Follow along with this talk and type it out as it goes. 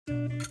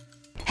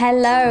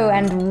Hello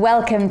and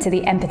welcome to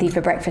the Empathy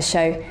for Breakfast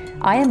show.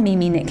 I am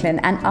Mimi Nicklin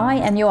and I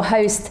am your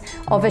host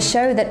of a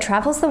show that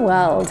travels the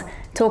world,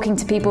 talking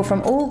to people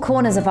from all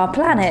corners of our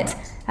planet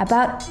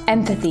about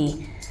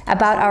empathy,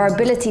 about our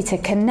ability to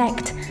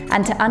connect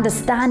and to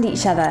understand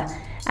each other,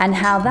 and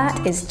how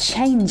that is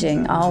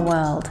changing our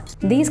world.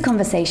 These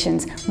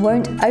conversations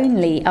won't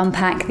only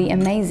unpack the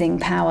amazing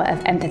power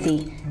of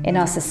empathy in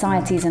our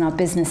societies and our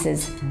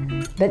businesses,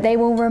 but they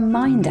will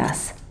remind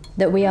us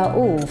that we are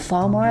all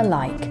far more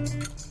alike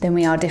than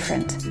we are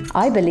different.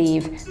 I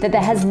believe that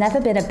there has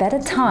never been a better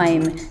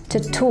time to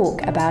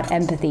talk about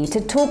empathy, to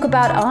talk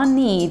about our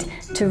need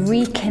to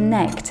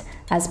reconnect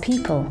as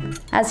people,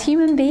 as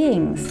human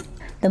beings.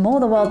 The more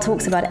the world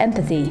talks about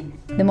empathy,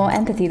 the more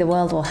empathy the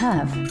world will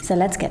have. So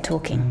let's get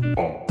talking.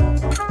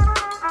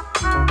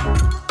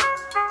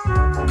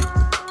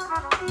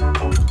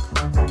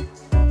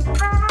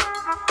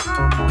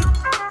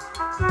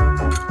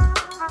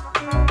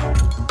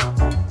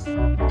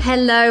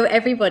 Hello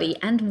everybody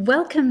and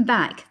welcome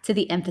back to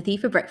the Empathy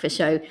for Breakfast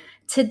show.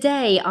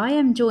 Today I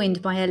am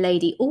joined by a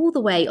lady all the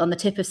way on the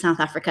tip of South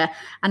Africa,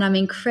 and I'm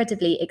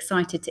incredibly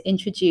excited to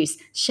introduce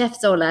Chef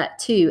Zola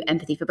to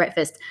Empathy for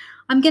Breakfast.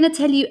 I'm going to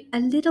tell you a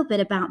little bit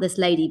about this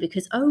lady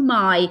because, oh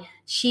my,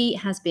 she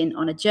has been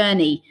on a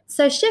journey.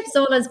 So Chef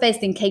Zola is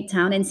based in Cape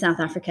Town in South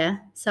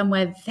Africa,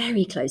 somewhere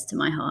very close to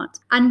my heart.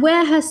 And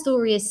where her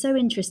story is so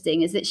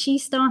interesting is that she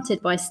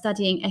started by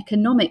studying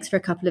economics for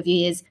a couple of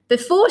years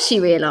before she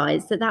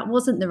realised that that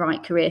wasn't the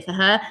right career for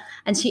her,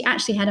 and she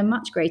actually had a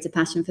much greater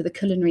passion for the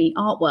culinary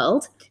art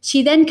world.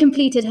 She then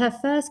completed her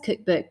first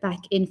cookbook back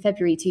in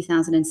February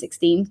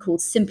 2016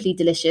 called Simply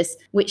Delicious,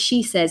 which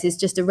she says is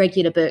just a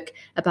regular book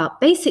about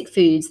basic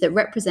foods that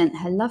represent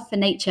her love for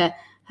nature,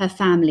 her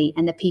family,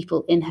 and the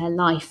people in her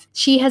life.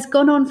 She has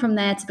gone on from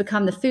there to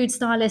become the food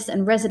stylist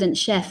and resident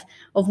chef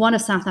of one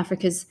of South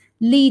Africa's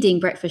leading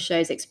breakfast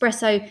shows,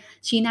 Expresso.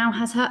 She now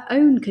has her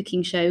own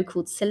cooking show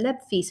called Celeb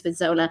Feast with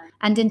Zola.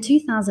 And in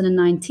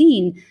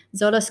 2019,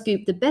 Zola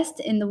scooped the Best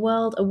in the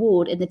World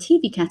award in the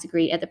TV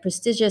category at the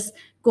prestigious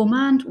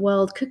Gourmand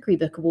World Cookery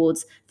Book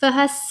Awards for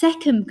her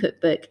second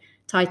cookbook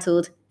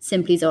titled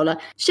Simply Zola.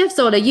 Chef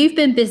Zola, you've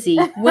been busy.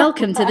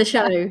 Welcome to the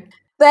show.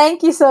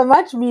 Thank you so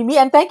much, Mimi,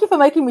 and thank you for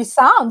making me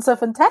sound so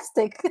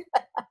fantastic.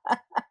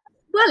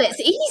 Well, it's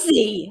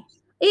easy.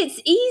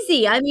 It's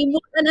easy. I mean,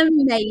 what an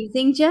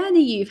amazing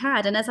journey you've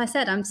had. And as I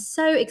said, I'm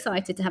so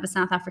excited to have a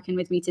South African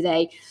with me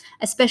today,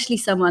 especially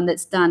someone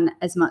that's done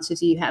as much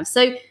as you have.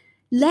 So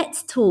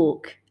let's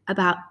talk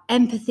about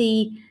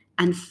empathy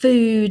and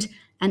food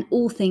and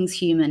all things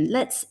human.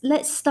 Let's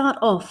start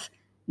off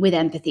with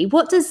empathy.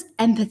 What does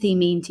empathy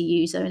mean to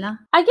you, Zola?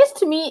 I guess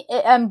to me,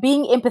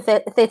 being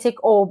empathetic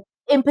or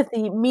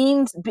empathy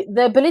means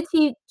the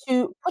ability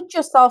to put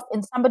yourself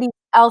in somebody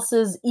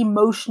else's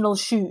emotional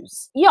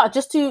shoes. Yeah,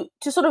 just to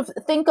sort of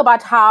think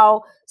about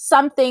how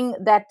something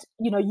that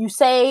you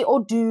say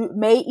or do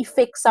may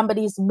affect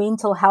somebody's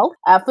mental health.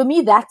 For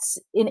me, that's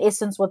in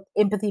essence what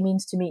empathy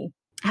means to me.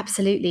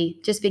 Absolutely.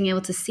 Just being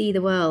able to see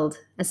the world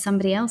as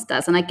somebody else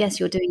does. And I guess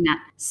you're doing that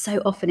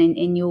so often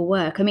in your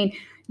work. I mean,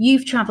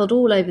 you've traveled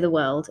all over the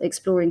world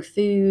exploring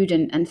food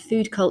and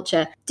food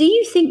culture. Do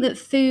you think that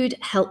food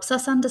helps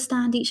us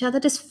understand each other?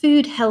 Does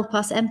food help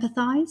us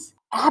empathize?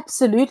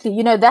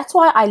 Absolutely. That's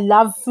why I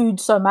love food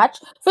so much.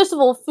 First of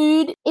all,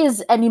 food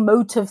is an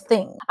emotive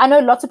thing. I know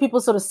lots of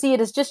people sort of see it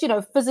as just,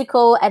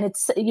 physical and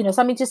it's,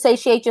 something to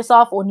satiate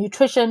yourself or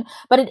nutrition,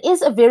 but it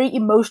is a very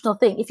emotional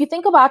thing. If you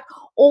think about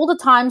all the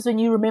times when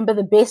you remember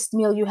the best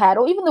meal you had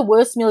or even the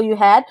worst meal you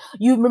had,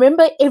 you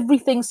remember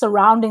everything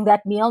surrounding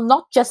that meal,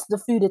 not just the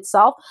food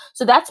itself.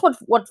 So that's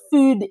what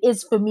food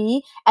is for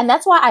me. And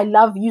that's why I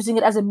love using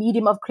it as a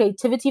medium of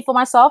creativity for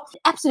myself. It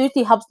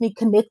absolutely helps me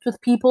connect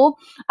with people.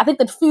 I think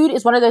that food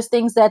is one of those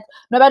things that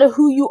no matter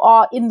who you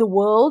are in the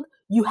world,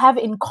 you have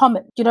in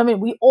common. You know what I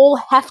mean? We all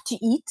have to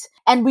eat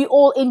and we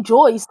all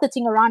enjoy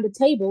sitting around a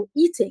table,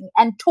 eating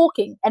and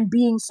talking and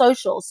being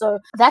social. So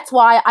that's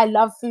why I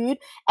love food.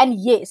 And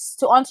yes,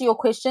 to answer your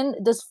question,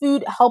 does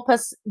food help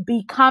us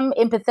become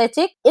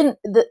empathetic? In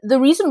the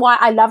reason why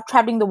I love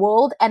traveling the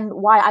world and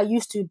why I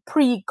used to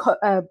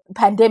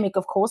pre-pandemic,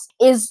 of course,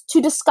 is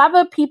to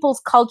discover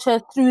people's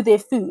culture through their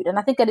food. And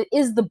I think that it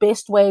is the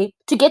best way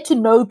to get to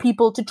know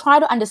people, to try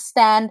to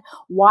understand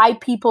why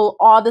people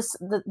are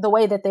the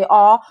way that they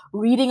are.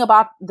 Reading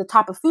about the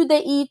type of food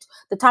they eat,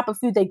 the type of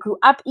food they grew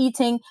up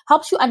eating,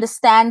 helps you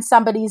understand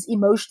somebody's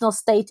emotional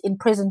state in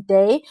present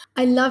day.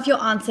 I love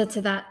your answer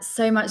to that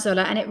so much,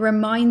 Zola. And it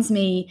reminds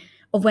me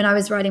of when I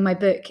was writing my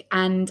book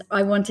and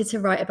I wanted to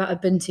write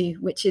about Ubuntu,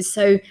 which is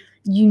so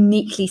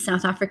uniquely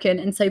South African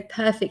and so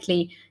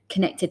perfectly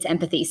connected to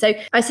empathy. So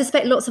I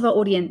suspect lots of our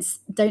audience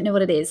don't know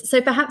what it is.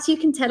 So perhaps you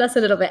can tell us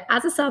a little bit,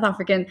 as a South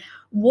African,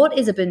 what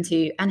is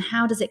Ubuntu and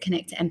how does it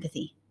connect to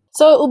empathy?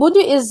 So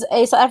Ubuntu is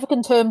a South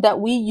African term that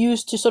we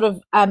use to sort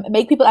of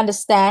make people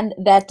understand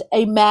that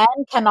a man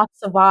cannot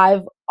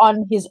survive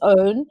on his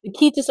own. The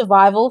key to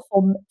survival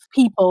for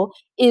people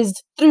is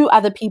through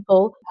other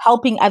people,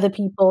 helping other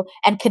people,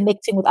 and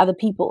connecting with other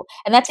people.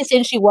 And that's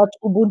essentially what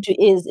Ubuntu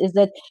is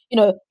that,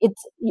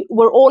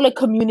 we're all a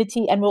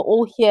community and we're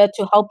all here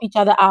to help each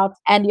other out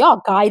and, yeah,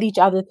 guide each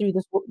other through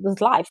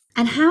this life.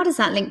 And how does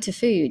that link to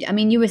food? I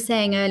mean, you were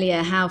saying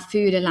earlier how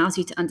food allows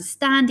you to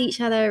understand each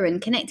other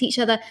and connect each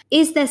other.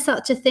 Is there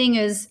such a thing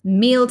as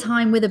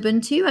mealtime with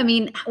Ubuntu? I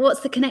mean,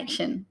 what's the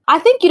connection? I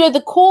think,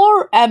 the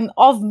core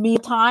of meal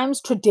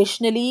times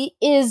traditionally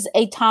is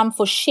a time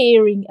for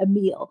sharing a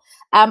meal.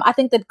 I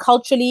think that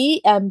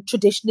culturally,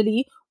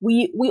 traditionally,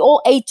 we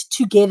all ate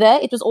together.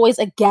 It was always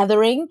a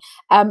gathering.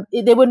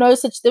 There was no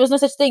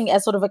such thing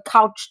as sort of a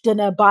couch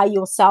dinner by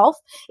yourself.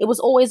 It was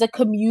always a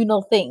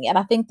communal thing. And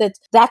I think that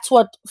that's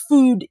what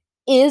food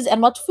is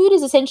and what food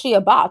is essentially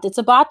about. It's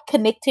about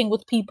connecting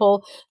with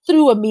people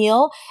through a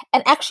meal.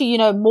 And actually,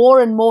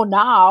 more and more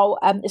now,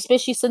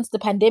 especially since the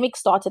pandemic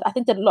started, I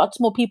think that lots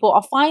more people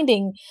are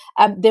finding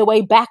their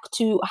way back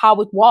to how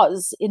it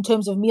was in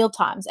terms of meal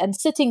times and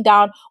sitting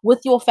down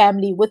with your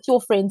family, with your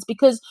friends,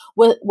 because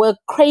we're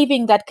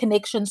craving that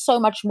connection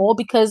so much more,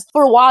 because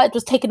for a while it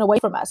was taken away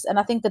from us. And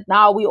I think that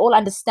now we all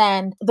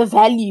understand the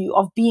value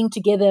of being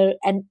together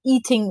and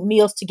eating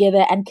meals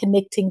together and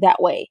connecting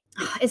that way.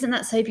 Isn't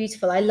that so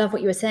beautiful? I love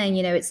what you were saying.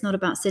 It's not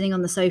about sitting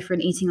on the sofa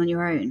and eating on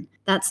your own.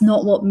 That's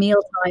not what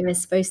mealtime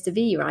is supposed to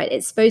be, right?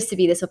 It's supposed to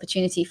be this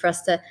opportunity for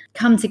us to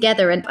come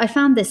together. And I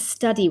found this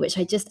study, which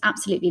I just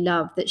absolutely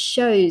love, that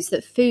shows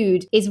that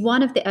food is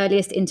one of the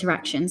earliest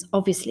interactions,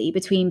 obviously,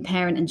 between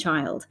parent and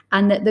child,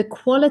 and that the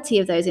quality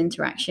of those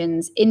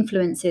interactions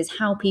influences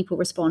how people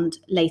respond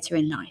later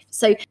in life.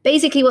 So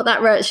basically what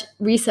that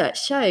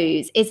research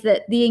shows is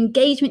that the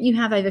engagement you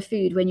have over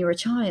food when you're a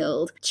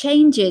child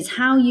changes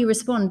how you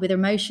respond with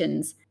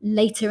emotions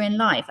later in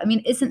life. I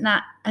mean, isn't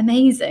that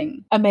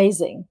amazing?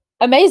 Amazing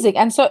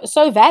and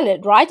so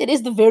valid, right? It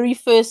is the very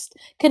first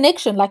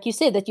connection, like you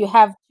said, that you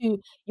have to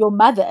your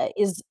mother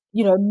is,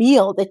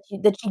 meal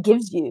that she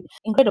gives you.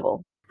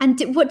 Incredible. And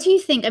what do you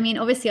think? I mean,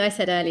 obviously, I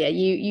said earlier,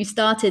 you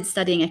started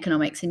studying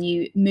economics and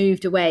you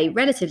moved away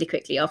relatively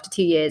quickly after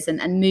 2 years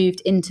and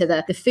moved into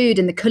the food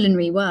and the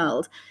culinary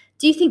world.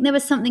 Do you think there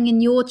was something in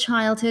your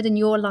childhood and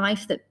your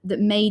life that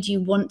made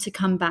you want to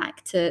come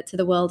back to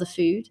the world of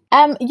food?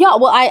 Yeah,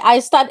 well, I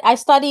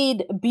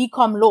studied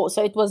BCom law,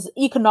 so it was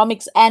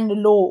economics and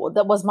law.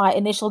 That was my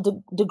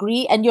initial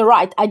degree, and you're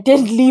right, I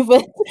did leave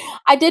it.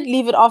 I did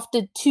leave it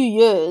after 2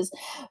 years.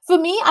 For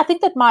me, I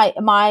think that my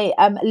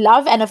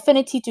love and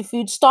affinity to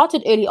food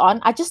started early on.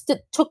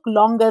 It took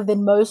longer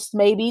than most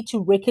maybe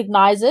to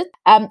recognize it.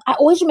 I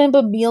always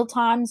remember meal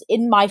times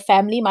in my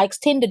family, my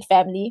extended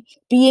family,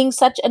 being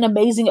such an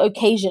amazing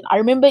occasion. I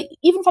remember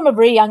even from a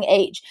very young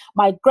age,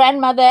 my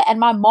grandmother and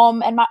my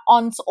mom and my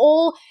aunts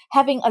all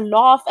having a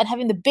laugh and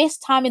having the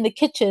best time in the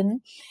kitchen.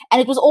 And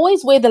it was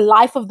always where the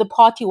life of the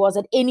party was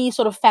at any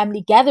sort of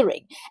family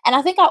gathering. And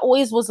I think I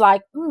always was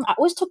like, I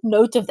always took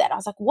note of that. I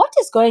was like, what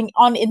is going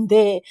on in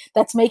there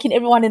that's making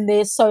everyone in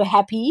there so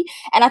happy?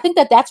 And I think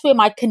that that's where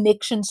my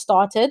connection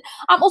started.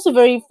 I'm also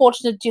very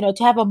fortunate,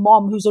 to have a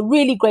mom who's a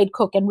really great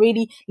cook and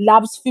really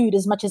loves food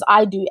as much as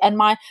I do. And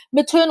my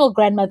maternal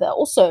grandmother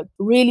also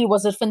really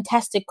was a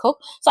fantastic cook.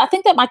 So I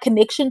think that my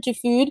connection to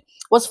food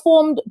was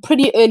formed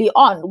pretty early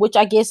on, which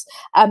I guess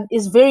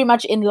is very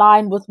much in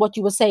line with what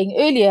you were saying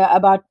earlier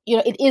about,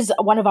 it is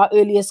one of our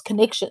earliest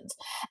connections.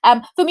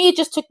 For me, it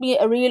just took me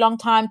a really long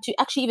time to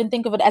actually even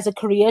think of it as a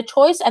career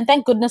choice. And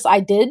thank goodness I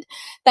did.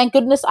 Thank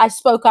goodness I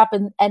spoke up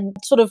and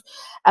sort of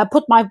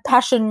put my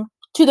passion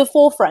to the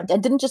forefront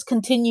and didn't just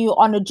continue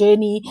on a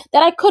journey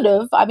that I could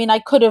have. I mean, I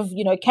could have,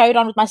 carried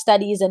on with my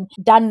studies and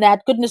done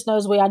that. Goodness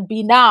knows where I'd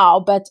be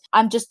now, but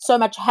I'm just so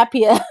much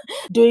happier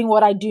doing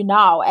what I do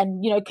now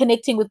and,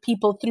 connecting with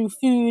people through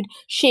food,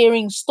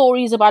 sharing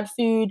stories about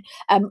food,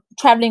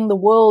 traveling the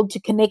world to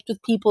connect with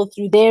people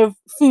through their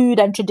food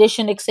and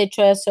tradition,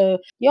 etc. So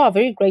yeah,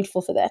 very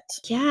grateful for that.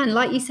 Yeah, and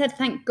like you said,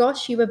 thank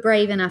gosh you were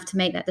brave enough to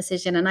make that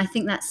decision. And I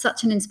think that's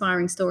such an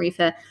inspiring story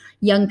for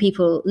young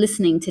people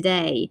listening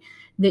today,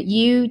 that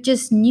you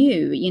just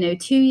knew,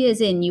 2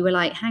 years in, you were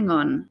like, hang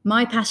on,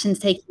 my passion's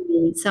taking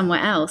me somewhere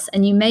else.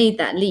 And you made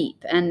that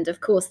leap. And of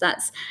course,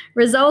 that's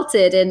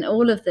resulted in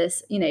all of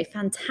this,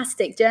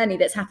 fantastic journey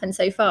that's happened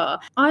so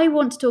far. I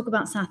want to talk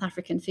about South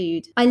African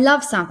food. I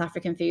love South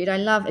African food. I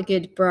love a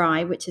good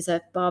braai, which is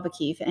a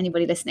barbecue for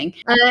anybody listening.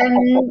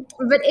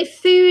 But if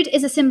food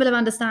is a symbol of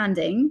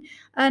understanding,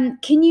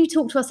 can you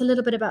talk to us a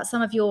little bit about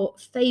some of your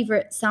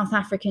favorite South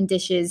African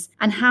dishes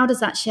and how does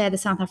that share the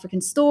South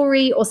African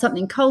story or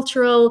something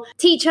cultural?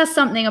 Teach us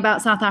something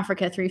about South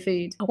Africa through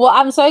food. Well,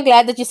 I'm so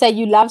glad that you say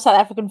you love South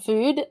African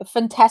food.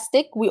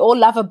 Fantastic. We all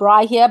love a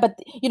braai here, but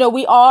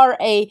we are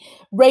a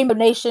rainbow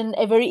nation,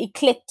 a very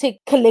eclectic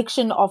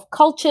collection of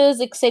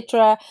cultures,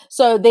 etc.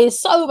 So there's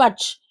so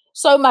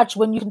so much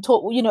when you can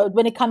talk,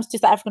 when it comes to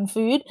South African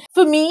food.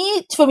 For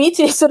me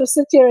to sort of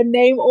sit here and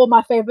name all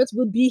my favorites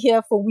would be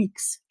here for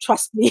weeks.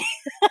 Trust me.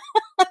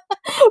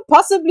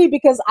 Possibly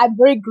because I'm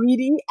very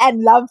greedy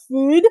and love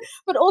food,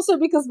 but also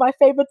because my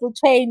favorite will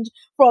change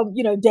from,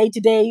 day to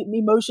day,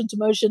 emotion to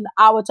motion,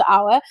 hour to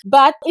hour.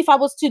 But if I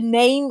was to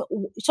name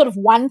sort of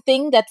one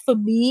thing that for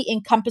me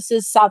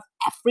encompasses South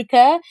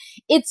Africa,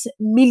 it's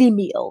mili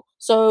meal.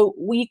 So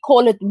we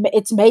call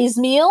it's maize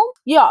meal.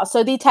 Yeah.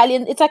 So the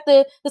Italian, it's like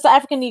the South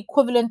African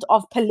equivalent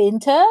of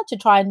polenta, to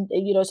try and,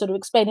 sort of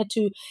explain it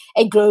to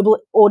a global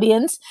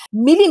audience.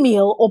 Mili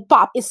meal or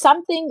pap is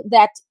something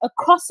that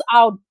across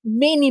our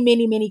many,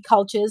 many, many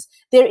cultures,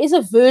 there is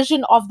a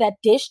version of that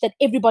dish that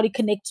everybody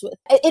connects with.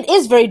 It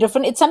is very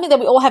different. It's something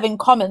that we all have in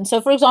common. So,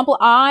 for example,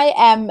 I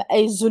am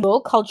a Zulu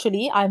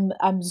culturally. I'm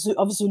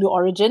of Zulu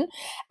origin.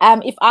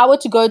 If I were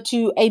to go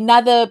to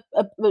another,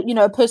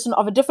 a person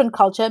of a different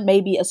culture,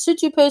 maybe a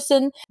Sotho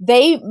person,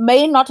 they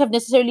may not have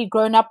necessarily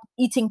grown up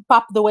eating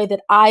pap the way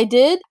that I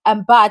did,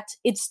 but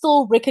it's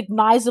still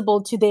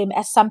recognizable to them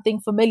as something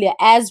familiar,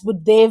 as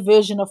would their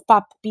version of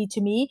pap be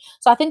to me.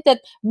 So I think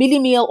that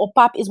mili meal or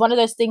pap is one of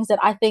those things that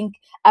I think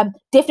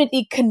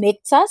definitely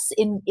connects us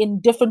in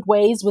different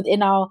ways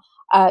within our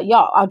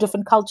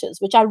different cultures,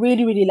 which I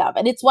really, really love.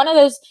 And it's one of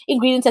those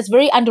ingredients that's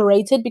very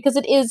underrated because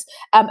it is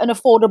an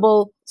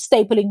affordable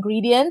staple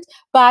ingredient,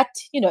 but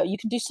you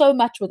can do so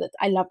much with it.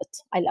 I love it.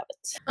 I love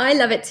it. I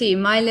love it too.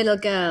 My little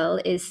girl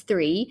is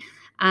 3.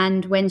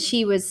 And when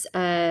she was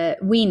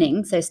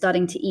weaning, so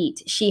starting to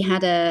eat, she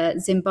had a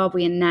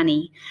Zimbabwean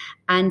nanny.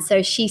 And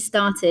so she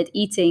started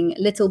eating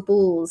little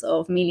balls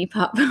of mealie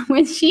pup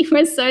when she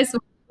was so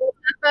small.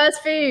 Her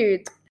first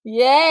food.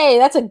 Yay,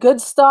 that's a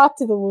good start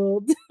to the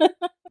world.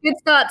 Good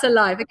start to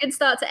life, a good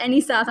start to any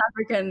South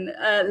African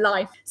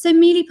life. So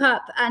mealie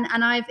pup, and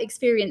I've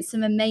experienced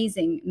some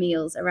amazing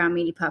meals around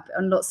mealie pup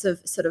on lots of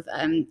sort of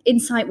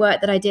insight work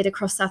that I did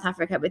across South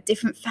Africa with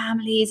different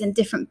families and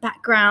different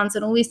backgrounds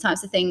and all these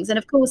types of things. And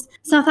of course,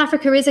 South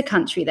Africa is a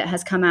country that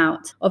has come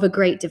out of a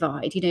great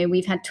divide.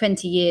 We've had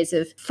 20 years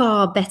of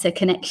far better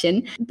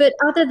connection. But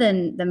other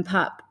than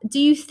pup,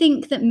 do you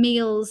think that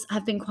meals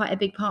have been quite a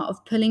big part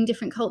of pulling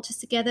different cultures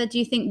together? Do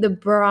you think the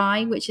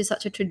braai, which is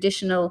such a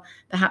traditional,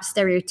 perhaps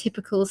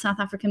stereotypical South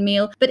African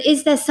meal, but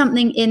is there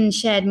something in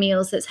shared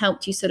meals that's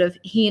helped you sort of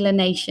heal a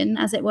nation,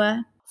 as it were?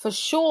 For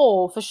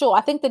sure.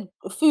 I think that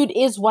food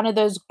is one of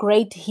those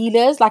great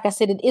healers. Like I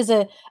said, it is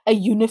a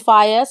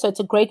unifier. So it's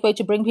a great way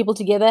to bring people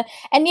together.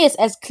 And yes,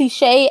 as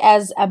cliche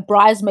as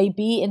braais may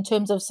be in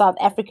terms of South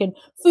African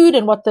food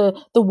and what the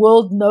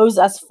world knows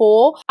us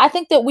for, I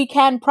think that we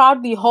can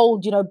proudly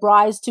hold,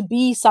 braais to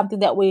be something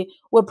that we're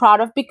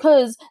proud of,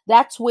 because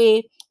that's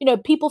where,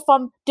 people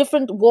from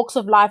different walks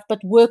of life but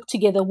work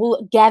together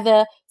will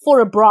gather for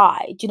a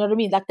braai. Do you know what I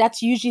mean? Like,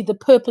 that's usually the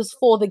purpose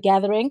for the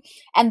gathering.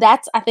 And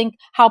that's, I think,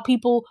 how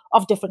people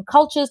of different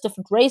cultures,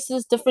 different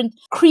races, different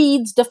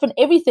creeds, different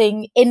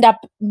everything end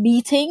up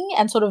meeting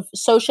and sort of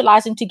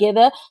socializing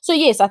together. So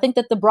yes, I think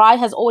that the braai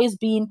has always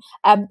been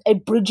a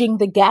bridging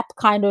the gap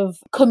kind of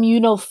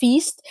communal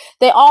feast.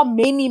 There are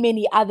many,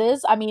 many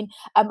others. I mean,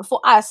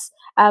 for us,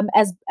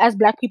 as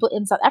Black people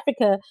in South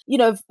Africa,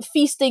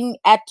 feasting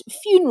at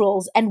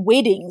funerals and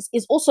weddings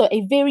is also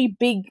a very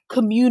big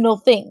communal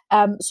thing.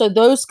 So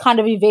those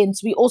kind of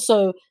events we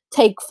also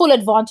take full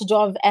advantage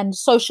of and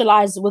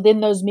socialize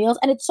within those meals.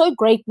 And it's so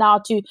great now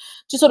to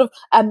sort of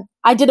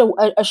I did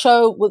a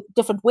show with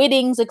different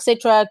weddings,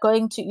 etc.,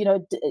 going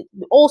to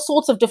all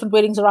sorts of different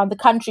weddings around the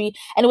country,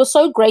 and it was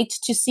so great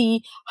to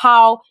see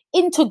how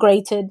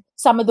integrated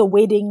some of the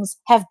weddings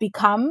have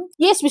become.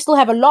 Yes, we still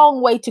have a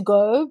long way to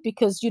go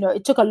because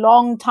it took a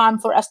long time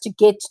for us to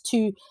get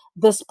to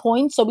this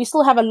point, so we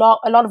still have a lot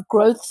of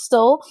growth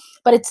still,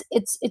 but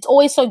it's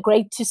always so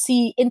great to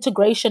see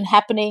integration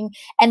happening.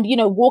 And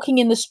walking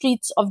in the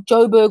streets of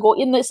Joburg or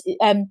in this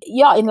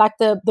in like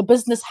the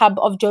business hub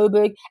of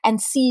Joburg and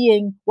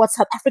seeing what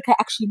South Africa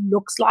actually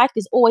looks like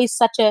is always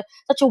such a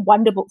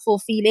wonderful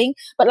feeling.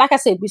 But like I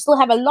said, we still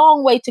have a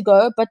long way to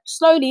go, but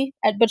slowly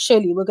but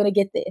surely we're going to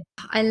get there.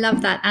 I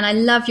love that, and I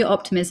love your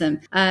optimism.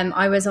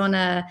 I was on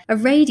a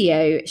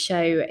radio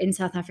show in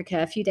South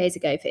Africa a few days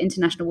ago for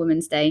International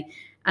Women's Day,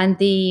 and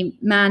the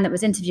man that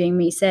was interviewing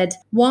me said,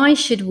 why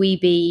should we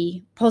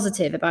be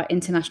positive about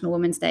International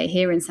Women's Day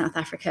here in South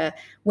Africa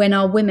when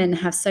our women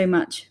have so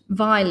much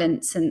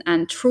violence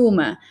and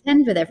trauma to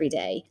contend with every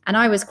day? And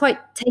I was quite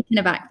taken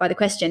aback by the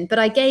question, but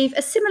I gave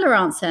a similar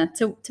answer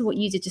to what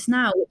you did just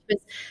now, which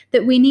was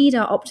that we need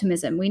our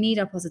optimism, we need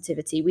our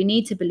positivity, we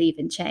need to believe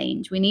in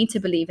change, we need to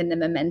believe in the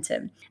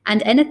momentum,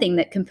 and anything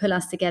that can pull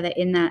us together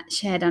in that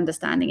shared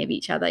understanding of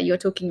each other. You're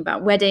talking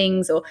about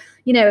weddings or,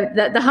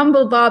 the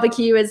humble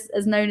barbecue as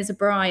known as a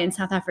braai in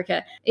South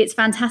Africa. It's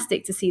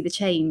fantastic to see the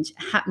change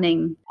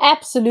happening.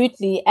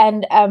 Absolutely.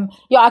 And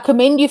I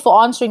commend you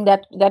for answering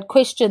that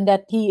question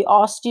that he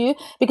asked you,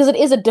 because it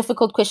is a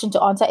difficult question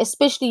to answer,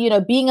 especially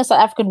being a South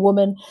African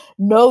woman,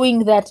 knowing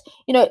that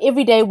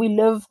every day we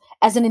live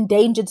as an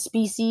endangered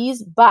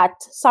species, but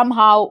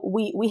somehow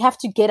we have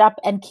to get up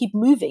and keep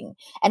moving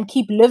and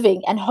keep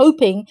living and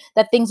hoping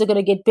that things are going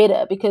to get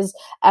better, because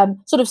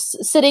sort of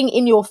sitting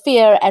in your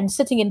fear and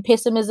sitting in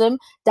pessimism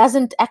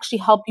doesn't actually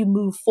help you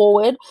move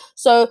forward.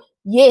 So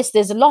yes,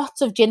 there's lots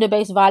of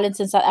gender-based violence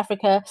in South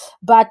Africa,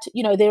 but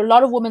there are a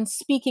lot of women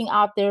speaking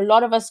out. There are a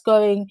lot of us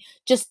going,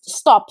 just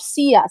stop,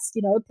 see us,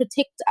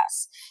 protect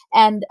us,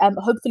 and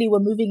hopefully we're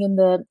moving in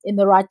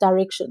the right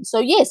direction. So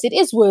yes, it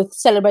is worth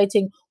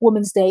celebrating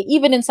Women's Day,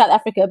 even in South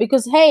Africa,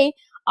 because hey,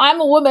 I'm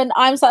a woman,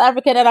 I'm South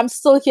African, and I'm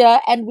still here,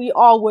 and we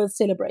are worth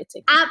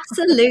celebrating.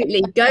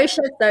 Absolutely. Go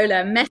Chef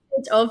Zola, message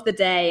of the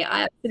day.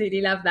 I absolutely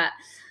love that.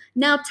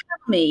 Now tell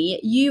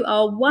me, you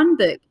are one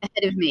book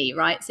ahead of me,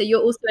 right? So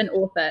you're also an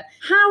author.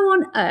 How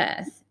on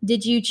earth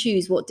did you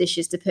choose what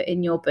dishes to put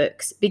in your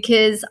books?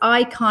 Because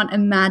I can't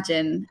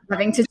imagine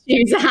having to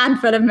choose a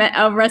handful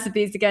of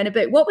recipes to go in a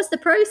book. What was the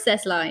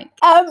process like?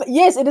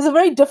 Yes, it is a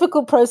very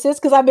difficult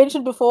process, because I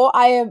mentioned before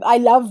I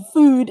love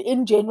food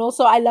in general,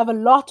 so I love a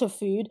lot of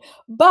food.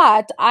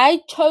 But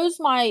I chose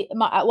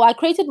I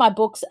created my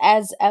books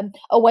as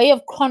a way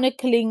of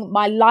chronicling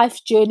my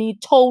life journey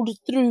told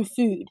through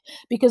food,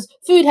 because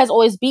food has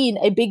always been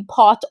a big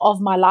part of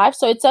my life.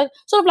 So it's a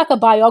sort of like a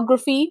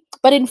biography,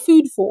 but in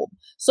food form.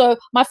 So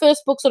my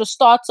first book sort of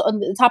starts on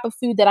the type of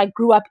food that I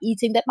grew up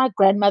eating, that my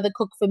grandmother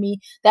cooked for me,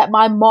 that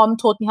my mom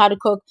taught me how to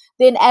cook.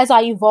 Then as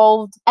I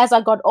evolved, as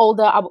I got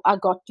older, I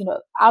got,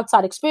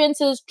 outside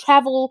experiences,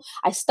 travel.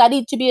 I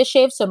studied to be a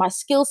chef, so my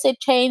skill set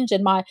changed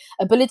and my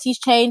abilities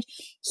changed.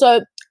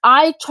 So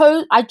I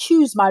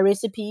choose my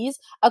recipes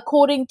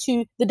according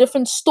to the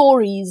different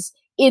stories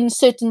in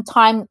certain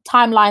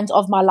timelines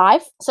of my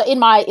life. So in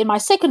my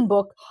second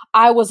book,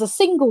 I was a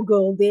single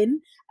girl then,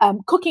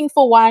 cooking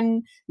for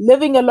one,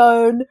 living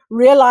alone,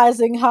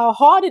 realizing how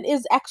hard it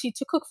is actually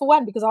to cook for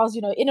one, because I was,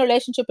 in a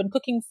relationship and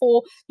cooking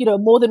for,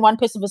 more than one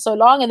person for so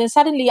long. And then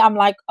suddenly I'm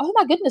like, oh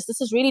my goodness,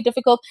 this is really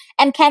difficult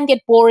and can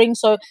get boring.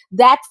 So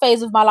that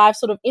phase of my life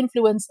sort of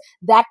influenced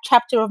that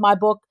chapter of my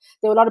book.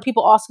 There were a lot of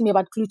people asking me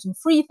about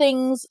gluten-free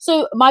things.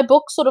 So my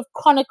books sort of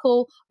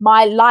chronicle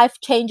my life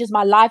changes,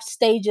 my life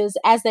stages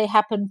as they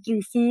happen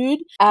through food.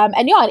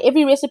 And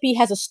every recipe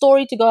has a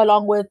story to go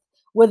along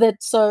with it.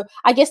 So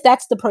I guess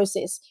that's the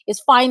process,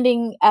 is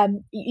finding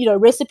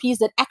recipes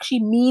that actually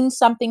mean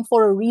something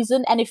for a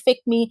reason and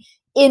affect me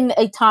in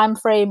a time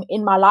frame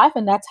in my life,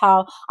 and that's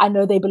how I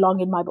know they belong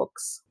in my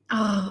books.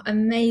 Oh,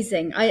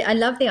 amazing. I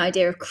love the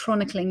idea of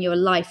chronicling your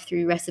life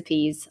through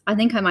recipes. I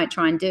think I might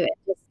try and do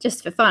it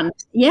just for fun.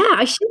 Yeah,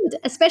 I should,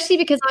 especially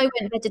because I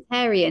went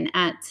vegetarian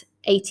at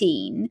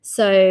 18.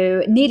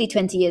 So nearly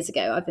 20 years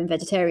ago, I've been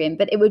vegetarian.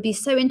 But it would be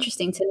so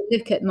interesting to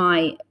look at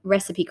my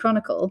recipe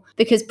chronicle,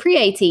 because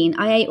pre-18,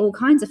 I ate all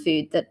kinds of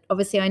food that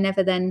obviously I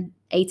never then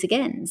ate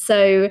again.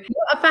 So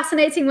what a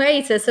fascinating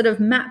way to sort of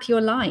map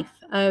your life.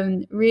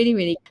 Really,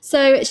 really.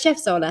 So Chef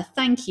Zola,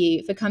 thank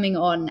you for coming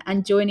on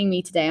and joining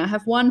me today. I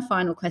have one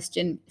final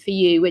question for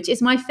you, which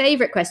is my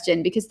favorite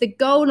question, because the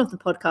goal of the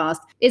podcast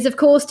is, of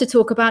course, to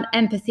talk about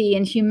empathy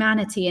and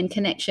humanity and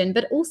connection,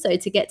 but also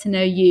to get to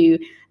know you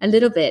a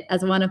little bit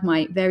as one of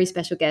my very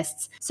special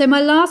guests. So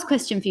my last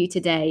question for you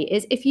today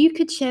is, if you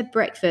could share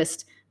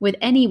breakfast with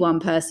any one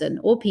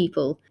person or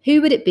people,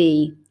 who would it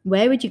be?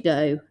 Where would you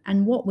go?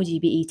 And what would you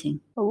be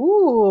eating?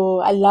 Ooh,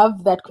 I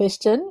love that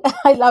question.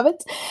 I love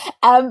it.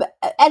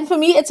 And for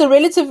me, it's a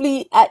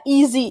relatively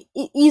easy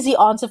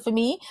answer for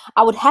me.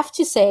 I would have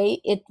to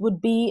say it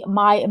would be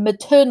my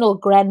maternal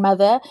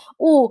grandmother.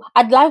 Ooh,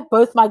 I'd like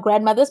both my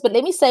grandmothers, but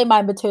let me say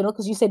my maternal,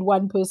 because you said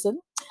one person.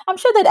 I'm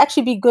sure they'd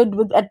actually be good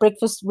at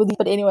breakfast with you.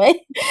 But anyway,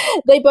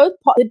 they both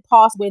did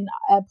pass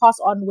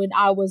on when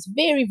I was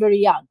very, very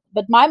young.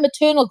 But my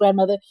maternal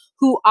grandmother,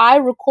 who I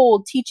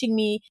recall teaching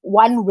me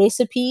one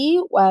recipe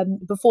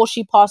before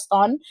she passed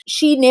on,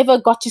 she never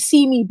got to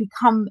see me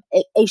become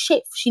a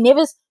chef. She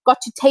never got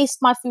to taste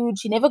my food.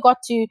 She never got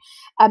to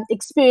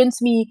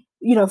experience me,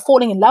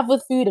 falling in love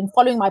with food and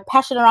following my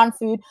passion around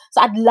food.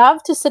 So I'd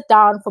love to sit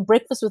down for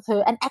breakfast with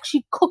her and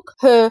actually cook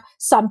her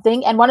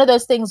something. And one of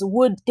those things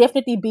would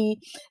definitely be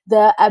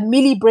the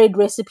mealie bread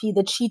recipe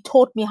that she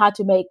taught me how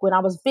to make when I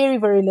was very,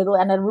 very little.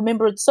 And I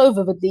remember it so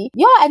vividly.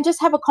 Yeah, and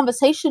just have a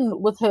conversation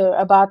with her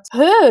about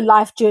her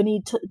life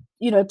journey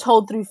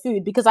told through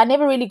food, because I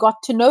never really got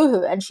to know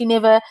her and she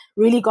never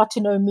really got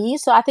to know me.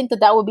 So I think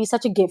that would be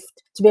such a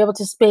gift to be able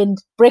to spend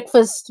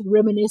breakfast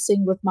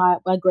reminiscing with my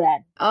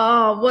gran.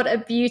 Oh, what a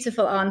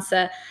beautiful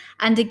answer.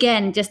 And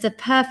again, just a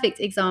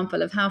perfect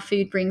example of how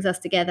food brings us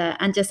together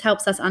and just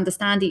helps us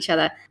understand each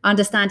other,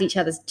 understand each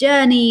other's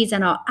journeys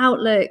and our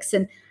outlooks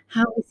and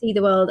how we see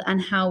the world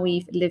and how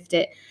we've lived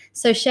it.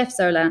 So, Chef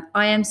Zola,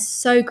 I am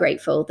so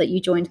grateful that you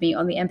joined me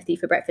on the Empathy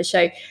for Breakfast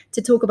show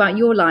to talk about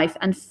your life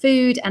and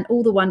food and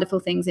all the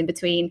wonderful things in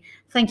between.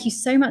 Thank you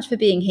so much for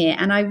being here,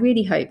 and I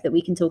really hope that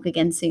we can talk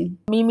again soon.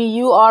 Mimi,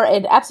 you are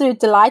an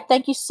absolute delight.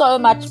 Thank you so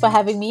much for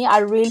having me. I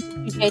really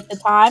appreciate the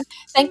time.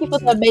 Thank you for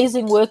the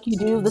amazing work you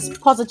do, this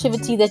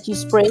positivity that you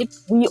spread.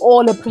 We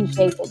all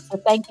appreciate it. So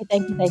thank you,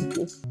 thank you, thank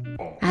you.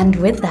 And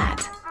with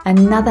that,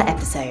 another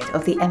episode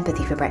of the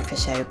Empathy for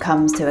Breakfast show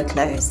comes to a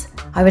close.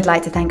 I would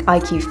like to thank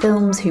IQ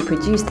Films, who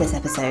produced this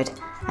episode,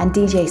 and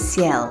DJ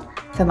Ciel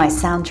for my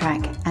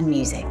soundtrack and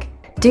music.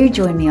 Do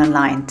join me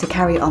online to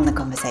carry on the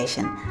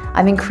conversation.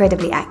 I'm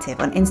incredibly active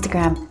on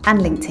Instagram and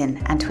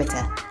LinkedIn and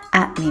Twitter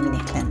at Mimi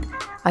Nicklin.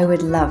 I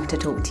would love to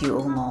talk to you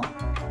all more.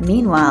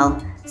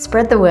 Meanwhile,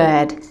 spread the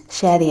word,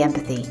 share the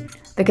empathy,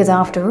 because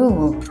after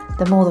all,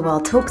 the more the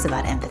world talks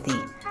about empathy,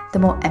 the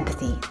more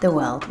empathy the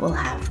world will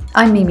have.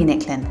 I'm Mimi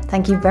Nicklin.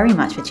 Thank you very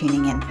much for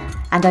tuning in,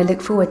 and I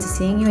look forward to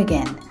seeing you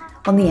again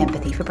on the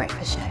Empathy for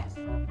Breakfast show.